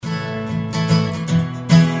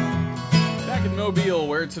Mobile,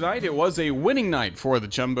 where tonight it was a winning night for the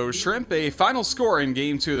Jumbo Shrimp. A final score in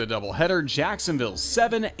Game 2 of the doubleheader, Jacksonville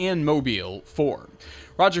 7 and Mobile 4.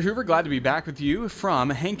 Roger Hoover, glad to be back with you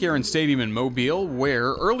from Hank Aaron Stadium in Mobile, where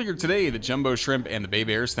earlier today the Jumbo Shrimp and the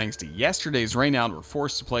BayBears, thanks to yesterday's rainout, were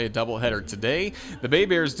forced to play a doubleheader today. The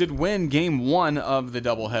BayBears did win Game 1 of the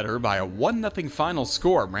doubleheader by a 1-0 final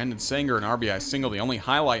score. Brandon Sanger, an RBI single, the only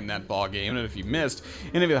highlight in that ball game. And if you missed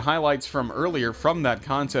any of the highlights from earlier from that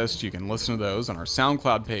contest, you can listen to those on our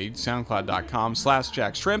SoundCloud page,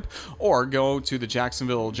 soundcloud.com/JackShrimp, or go to the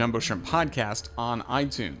Jacksonville Jumbo Shrimp podcast on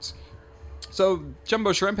iTunes. So,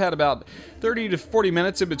 Jumbo Shrimp had about 30 to 40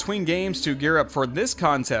 minutes in between games to gear up for this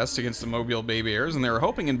contest against the Mobile BayBears, and they were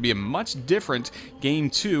hoping it'd be a much different Game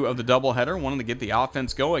 2 of the doubleheader, wanting to get the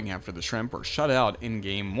offense going after the Shrimp were shut out in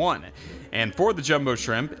Game 1. And for the Jumbo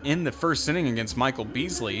Shrimp, in the first inning against Michael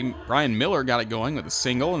Beasley, Brian Miller got it going with a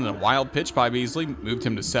single, and a wild pitch by Beasley moved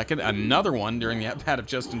him to second. Another one during the at-bat of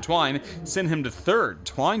Justin Twine sent him to third.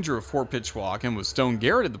 Twine drew a 4-pitch walk, and with Stone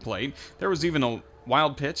Garrett at the plate, there was even a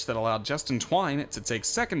wild pitch that allowed Justin Twine to take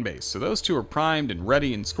second base. So those two are primed and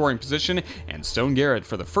ready in scoring position, and Stone Garrett,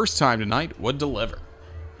 for the first time tonight, would deliver.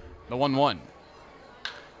 The 1-1.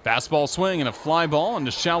 Fastball swing and a fly ball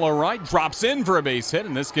into shallow right, drops in for a base hit,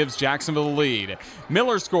 and this gives Jacksonville the lead.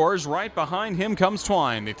 Miller scores, right behind him comes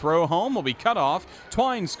Twine. The throw home will be cut off.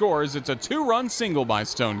 Twine scores. It's a 2-run single by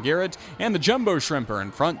Stone Garrett, and the Jumbo Shrimp are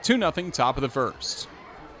in front, 2-0, top of the first.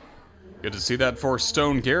 Good to see that for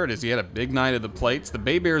Stone Garrett as he had a big night at the plates. The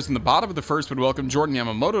BayBears in the bottom of the first would welcome Jordan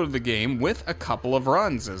Yamamoto to the game with a couple of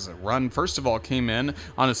runs. As a run, first of all, came in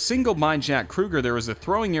on a single by Jack Kruger. There was a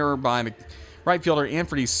throwing error by the right fielder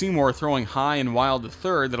Anthony Seymour throwing high and wild to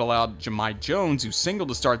third that allowed Jahmai Jones, who singled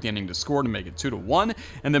to start the inning, to score to make it 2-1.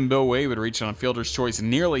 And then Bo Way would reach on a fielder's choice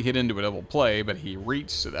and nearly hit into a double play, but he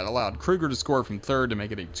reached, so that allowed Kruger to score from third to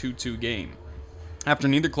make it a 2-2 game. After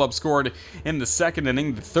neither club scored in the second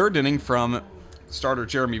inning, the third inning from starter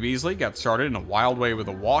Jeremy Beasley got started in a wild way with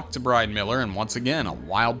a walk to Brian Miller, and once again, a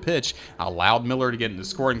wild pitch allowed Miller to get into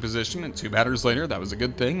scoring position, and 2 batters later, that was a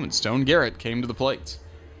good thing when Stone Garrett came to the plate.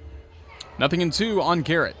 0-2 on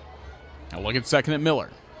Garrett. Now look at second at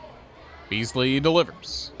Miller. Beasley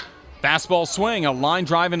delivers. Fastball swing, a line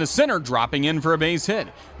drive into center, dropping in for a base hit.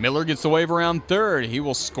 Miller gets the wave around third. He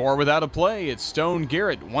will score without a play. It's Stone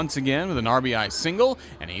Garrett once again with an RBI single,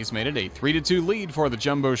 and he's made it a 3-2 lead for the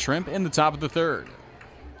Jumbo Shrimp in the top of the third.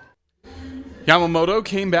 Yamamoto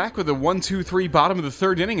came back with a 1-2-3 bottom of the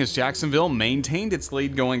third inning as Jacksonville maintained its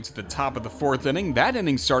lead going to the top of the fourth inning. That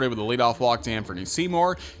inning started with a leadoff walk to Anthony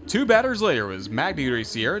Seymour. 2 batters later was Magny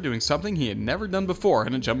Sierra doing something he had never done before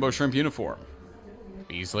in a Jumbo Shrimp uniform.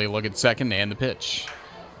 Beasley look at second and the pitch.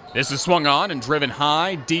 This is swung on and driven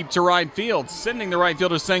high, deep to right field, sending the right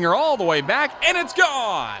fielder Sanger all the way back, and it's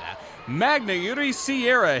gone! Magny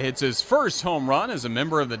Sierra hits his first home run as a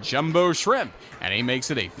member of the Jumbo Shrimp, and he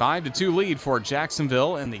makes it a 5-2 lead for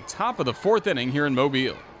Jacksonville in the top of the fourth inning here in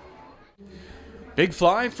Mobile. Big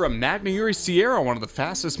fly from Magny Sierra, one of the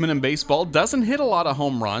fastest men in baseball. Doesn't hit a lot of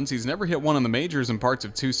home runs. He's never hit one in the majors in parts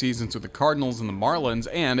of 2 seasons with the Cardinals and the Marlins,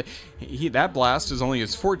 and that blast is only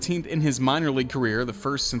his 14th in his minor league career, the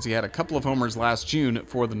first since he had a couple of homers last June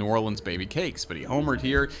for the New Orleans Baby Cakes. But he homered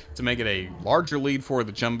here to make it a larger lead for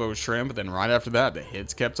the Jumbo Shrimp, but then right after that, the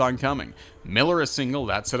hits kept on coming. Miller a single,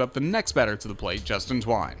 that set up the next batter to the plate, Justin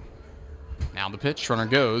Twine. Now the pitch, runner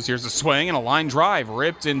goes. Here's a swing and a line drive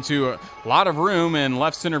ripped into a lot of room in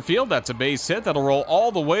left center field. That's a base hit that'll roll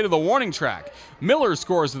all the way to the warning track. Miller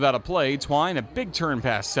scores without a play. Twine a big turn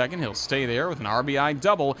past second. He'll stay there with an RBI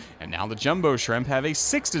double, and now the Jumbo Shrimp have a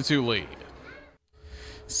 6-2 lead.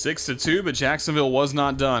 6-2, but Jacksonville was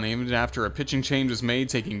not done. Even after a pitching change was made,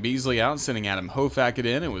 taking Beasley out, sending Adam Hoffackett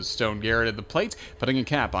in, it was Stone Garrett at the plate, putting a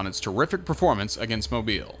cap on its terrific performance against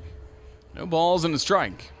Mobile. No balls and a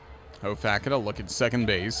strike. Hoffackett a look at second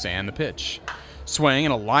base and the pitch. Swing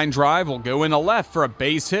and a line drive will go into left for a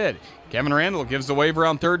base hit. Kevin Randall gives the wave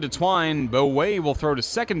around third to Twine. Bo Way will throw to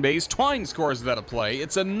second base. Twine scores without a play.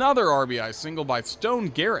 It's another RBI single by Stone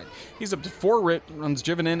Garrett. He's up to 4 runs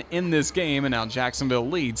driven in this game, and now Jacksonville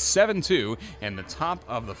leads 7-2 in the top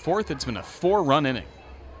of the fourth. It's been a 4-run inning.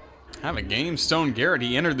 Have a game. Stone Garrett,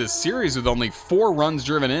 he entered this series with only 4 runs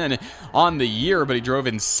driven in on the year, but he drove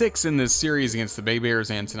in 6 in this series against the BayBears,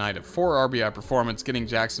 and tonight a 4 RBI performance, getting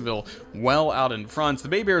Jacksonville well out in front. The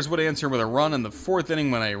BayBears would answer with a run in the 4th inning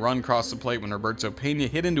when a run crossed the plate when Roberto Pena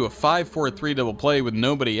hit into a 5-4-3 double play with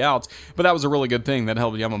nobody out, but that was a really good thing. That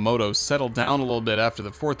helped Yamamoto settle down a little bit after the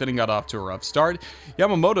 4th inning got off to a rough start.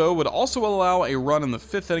 Yamamoto would also allow a run in the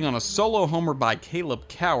 5th inning on a solo homer by Caleb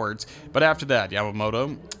Cowards, but after that,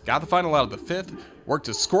 Yamamoto got the final out of the fifth, worked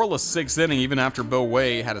a scoreless sixth inning even after Bo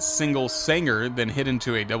Way had a single Sanger, then hit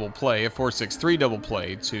into a double play, a 4-6-3 double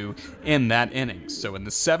play to end that inning. So in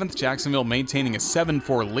the seventh, Jacksonville maintaining a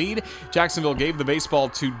 7-4 lead. Jacksonville gave the baseball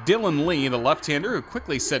to Dylan Lee, the left-hander, who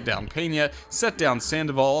quickly set down Pena, set down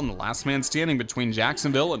Sandoval, and the last man standing between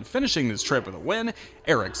Jacksonville and finishing this trip with a win,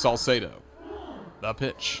 Eric Salcedo. The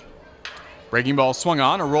pitch. Breaking ball swung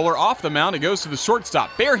on, a roller off the mound, it goes to the shortstop.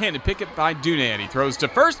 Barehanded pick it by Dunan. He throws to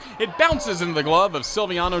first, it bounces into the glove of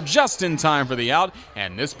Silviano just in time for the out,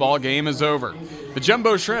 and this ball game is over. The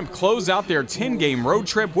Jumbo Shrimp close out their 10-game road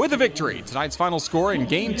trip with a victory. Tonight's final score in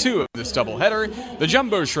Game 2 of this doubleheader, the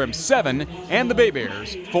Jumbo Shrimp 7 and the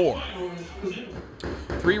BayBears 4.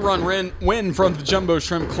 3-run win from the Jumbo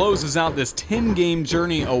Shrimp closes out this 10-game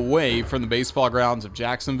journey away from the baseball grounds of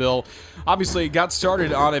Jacksonville. Obviously, it got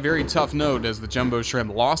started on a very tough note as the Jumbo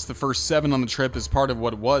Shrimp lost the first 7 on the trip as part of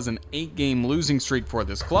what was an 8-game losing streak for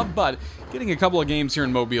this club, but getting a couple of games here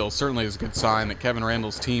in Mobile certainly is a good sign that Kevin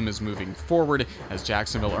Randall's team is moving forward as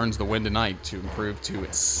Jacksonville earns the win tonight to improve to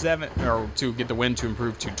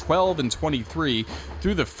 12-23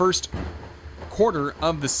 through the first quarter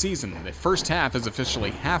of the season. The first half is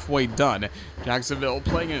officially halfway done. Jacksonville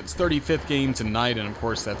playing in its 35th game tonight, and of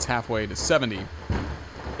course that's halfway to 70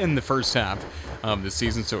 in the first half of the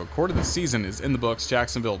season. So a quarter of the season is in the books.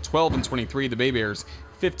 Jacksonville 12-23, the BayBears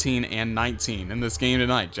 15-19. In this game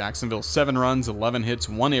tonight, Jacksonville 7 runs, 11 hits,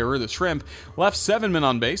 1 error. The Shrimp left 7 men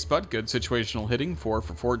on base, but good situational hitting, 4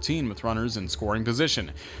 for 14 with runners in scoring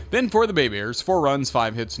position. Then for the BayBears, 4 runs,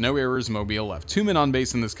 5 hits, no errors. Mobile left 2 men on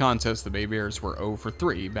base in this contest. The BayBears were 0 for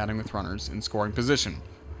 3, batting with runners in scoring position.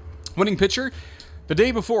 Winning pitcher, the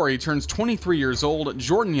day before he turns 23 years old,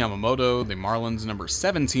 Jordan Yamamoto, the Marlins' number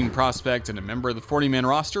 17 prospect and a member of the 40-man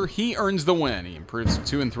roster, he earns the win. He improves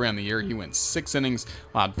to 2-3 on the year. He went 6 innings,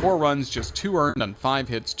 allowed 4 runs, just 2 earned on 5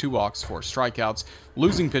 hits, 2 walks, 4 strikeouts.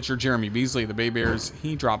 Losing pitcher Jeremy Beasley, the BayBears,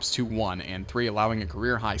 he drops to 1-3, allowing a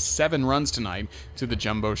career-high 7 runs tonight to the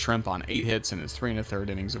Jumbo Shrimp on 8 hits in his 3 1/3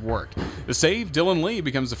 innings of work. The save, Dylan Lee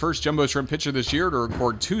becomes the first Jumbo Shrimp pitcher this year to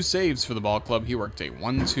record 2 saves for the ball club. He worked a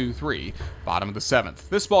 1-2-3, bottom of the 7th.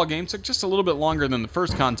 This ball game took just a little bit longer than the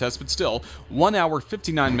first contest, but still, 1 hour,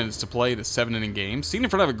 59 minutes to play the 7-inning game. Seen in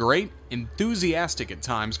front of a great, enthusiastic at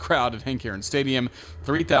times crowd at Hank Aaron Stadium.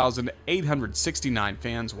 3,869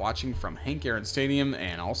 fans watching from Hank Aaron Stadium,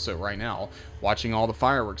 and also right now watching all the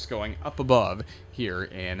fireworks going up above here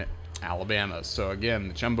in Alabama. So again,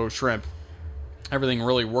 the Jumbo Shrimp, everything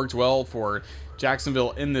really worked well for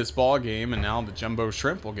Jacksonville in this ball game, and now the Jumbo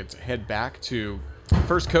Shrimp will get to head back to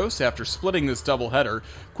First Coast after splitting this doubleheader.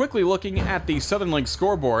 Quickly looking at the Southern League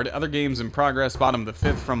scoreboard, other games in progress. Bottom of the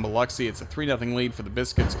 5th from Biloxi, it's a 3-0 lead for the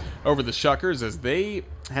Biscuits over the Shuckers as they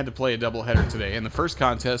had to play a doubleheader today, and the first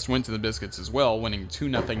contest went to the Biscuits as well, winning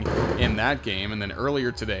 2-0 in that game. And then earlier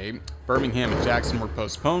today, Birmingham and Jackson were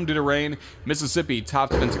postponed due to rain. Mississippi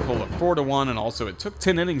topped Pensacola 4-1, and also it took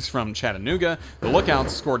 10 innings from Chattanooga. The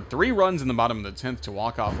Lookouts scored 3 runs in the bottom of the 10th to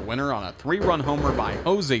walk off a winner on a 3-run homer by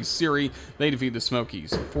Jose Siri. They defeat the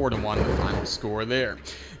Smokies 4-1, the final score there.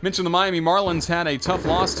 Mentioned the Miami Marlins had a tough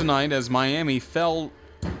loss tonight as Miami fell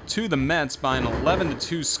to the Mets by an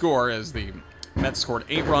 11-2 score as the Mets scored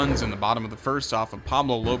 8 runs in the bottom of the first off of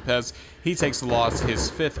Pablo Lopez. He takes the loss, his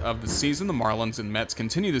 5th of the season. The Marlins and Mets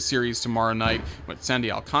continue the series tomorrow night with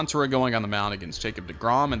Sandy Alcantara going on the mound against Jacob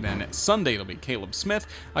deGrom, and then Sunday it'll be Caleb Smith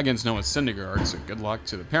against Noah Syndergaard. So good luck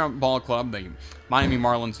to the parent ball club, the Miami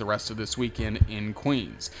Marlins, the rest of this weekend in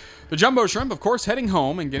Queens. The Jumbo Shrimp, of course, heading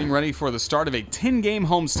home and getting ready for the start of a 10-game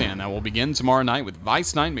homestand that will begin tomorrow night with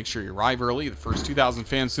Vice Night. Make sure you arrive early. The first 2,000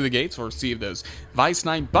 fans through the gates will receive those Vice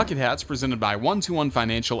Night bucket hats presented by 121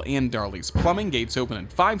 Financial and Darley's Plumbing. Gates open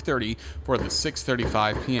at 5:30 for the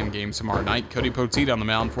 6:35 p.m. game tomorrow night. Cody Poteet on the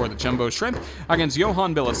mound for the Jumbo Shrimp against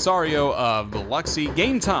Johan Belisario of Biloxi.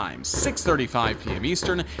 Game time, 6:35 p.m.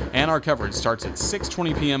 Eastern, and our coverage starts at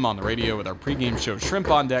 6:20 p.m. on the radio with our pregame show Shrimp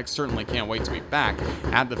on Deck. Certainly can't wait to be back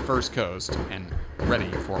at the First Coast and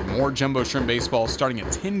ready for more Jumbo Shrimp baseball, starting a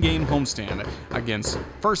 10-game homestand against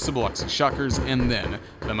first the Biloxi Shuckers and then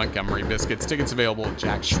the Montgomery Biscuits. Tickets available at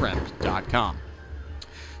jackshrimp.com.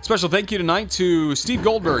 Special thank you tonight to Steve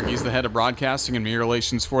Goldberg. He's the head of broadcasting and media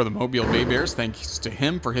relations for the Mobile BayBears. Thanks to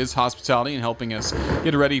him for his hospitality and helping us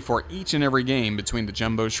get ready for each and every game between the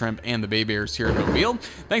Jumbo Shrimp and the BayBears here in Mobile.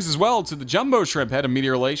 Thanks as well to the Jumbo Shrimp head of media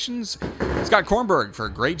relations, Scott Kornberg, for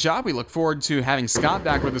a great job. We look forward to having Scott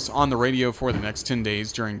back with us on the radio for the next 10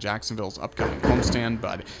 days during Jacksonville's upcoming homestand.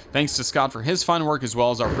 But thanks to Scott for his fine work, as well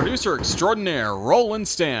as our producer extraordinaire, Roland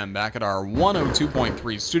Stam, back at our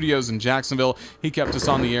 102.3 studios in Jacksonville. He kept us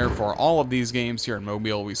on the the air for all of these games here in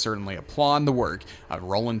Mobile. We certainly applaud the work of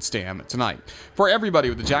Roland Stam tonight. For everybody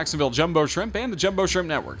with the Jacksonville Jumbo Shrimp and the Jumbo Shrimp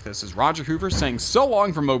Network, this is Roger Hoover saying so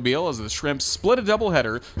long from Mobile as the Shrimp split a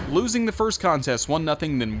doubleheader, losing the first contest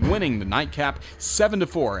 1-0, then winning the nightcap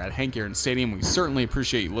 7-4 at Hank Aaron Stadium. We certainly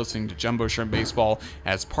appreciate you listening to Jumbo Shrimp Baseball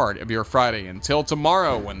as part of your Friday. Until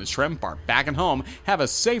tomorrow when the Shrimp are back at home, have a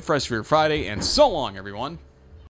safe rest of your Friday, and so long, everyone.